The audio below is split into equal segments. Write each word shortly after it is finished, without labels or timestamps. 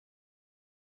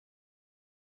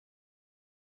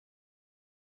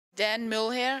then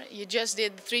Mulhare, you just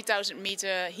did the 3,000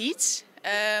 meter heats.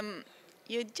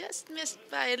 You just missed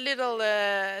by a little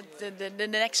the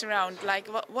next round. Like,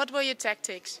 what were your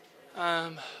tactics?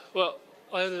 Well,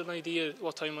 I had an idea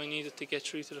what time I needed to get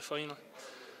through to the final,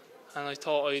 and I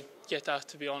thought I'd get that,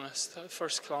 to be honest. That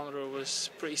first kilometre was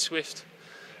pretty swift,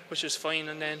 which was fine,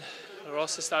 and then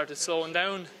Rossa started slowing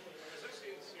down.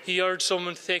 He urged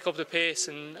someone to take up the pace,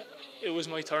 and it was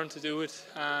my turn to do it.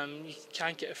 You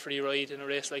can't get a free ride in a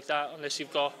race like that unless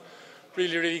you've got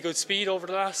really, really good speed over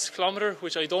the last kilometre,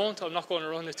 which I don't. I'm not going to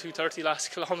run the 2:30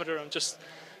 last kilometre.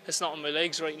 It's not on my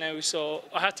legs right now, so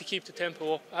I had to keep the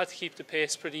tempo up. I had to keep the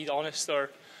pace pretty honest, or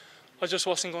I just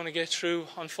wasn't going to get through.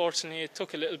 Unfortunately, it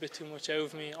took a little bit too much out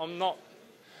of me. I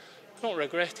don't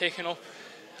regret taking up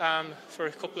for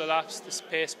a couple of laps this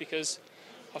pace, because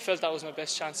I felt that was my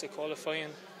best chance at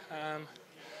qualifying.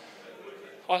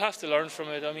 I'll have to learn from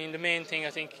it. I mean, the main thing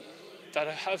I think that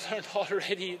I have learned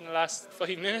already in the last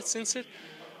 5 minutes since it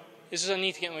is just I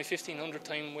need to get my 1500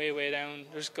 time way down.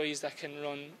 There's guys that can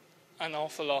run an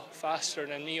awful lot faster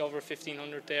than me over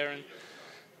 1500 there, and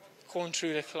going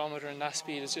through the kilometre in that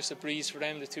speed is just a breeze for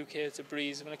them. The 2K, it's a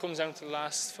breeze. When it comes down to the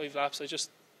last 5 laps,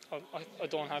 I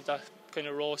don't have that kind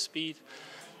of raw speed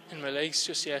in my legs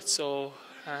just yet, so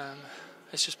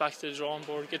it's just back to the drawing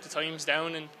board, get the times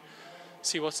down and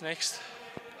see what's next.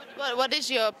 What is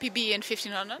your PB in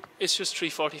 1500? It's just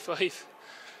 3:45.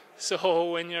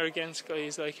 So when you're against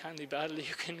guys like Andy Badley,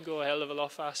 you can go a hell of a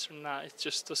lot faster than that. It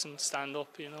just doesn't stand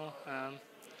up, you know.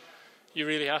 You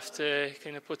really have to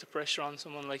kind of put the pressure on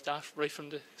someone like that right from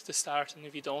the start, and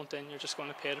if you don't, then you're just going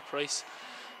to pay the price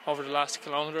over the last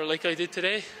kilometre, like I did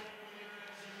today.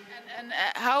 And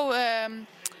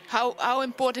how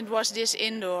important was this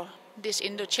indoor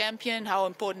champion? How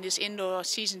important is indoor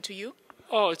season to you?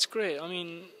 Oh, it's great. I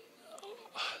mean,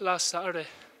 last Saturday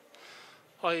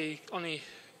I only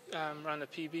ran a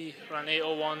PB, ran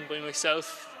 8:01 by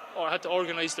myself. Or I had to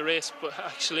organise the race, but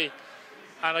actually,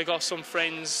 and I got some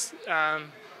friends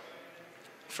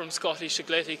from Scottish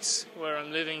Athletics, where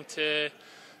I'm living, to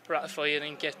ratify it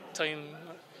and get time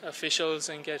officials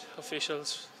and get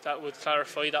officials that would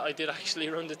clarify that I did actually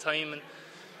run the time. And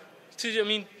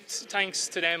thanks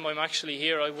to them, I'm actually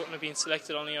here. I wouldn't have been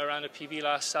selected only I ran a PB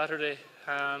last Saturday.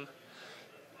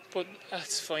 But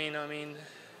that's fine. I mean,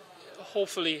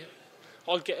 hopefully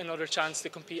I'll get another chance to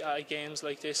compete at games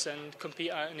like this and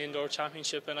compete at an indoor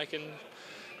championship, and I can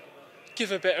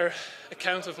give a better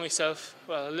account of myself.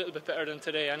 Well, a little bit better than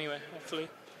today anyway, hopefully.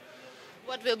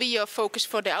 What will be your focus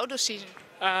for the outdoor season?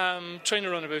 Trying to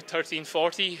run about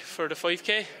 13:40 for the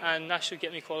 5K, and that should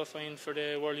get me qualifying for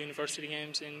the World University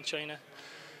Games in China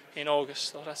in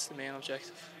August, so that's the main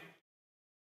objective.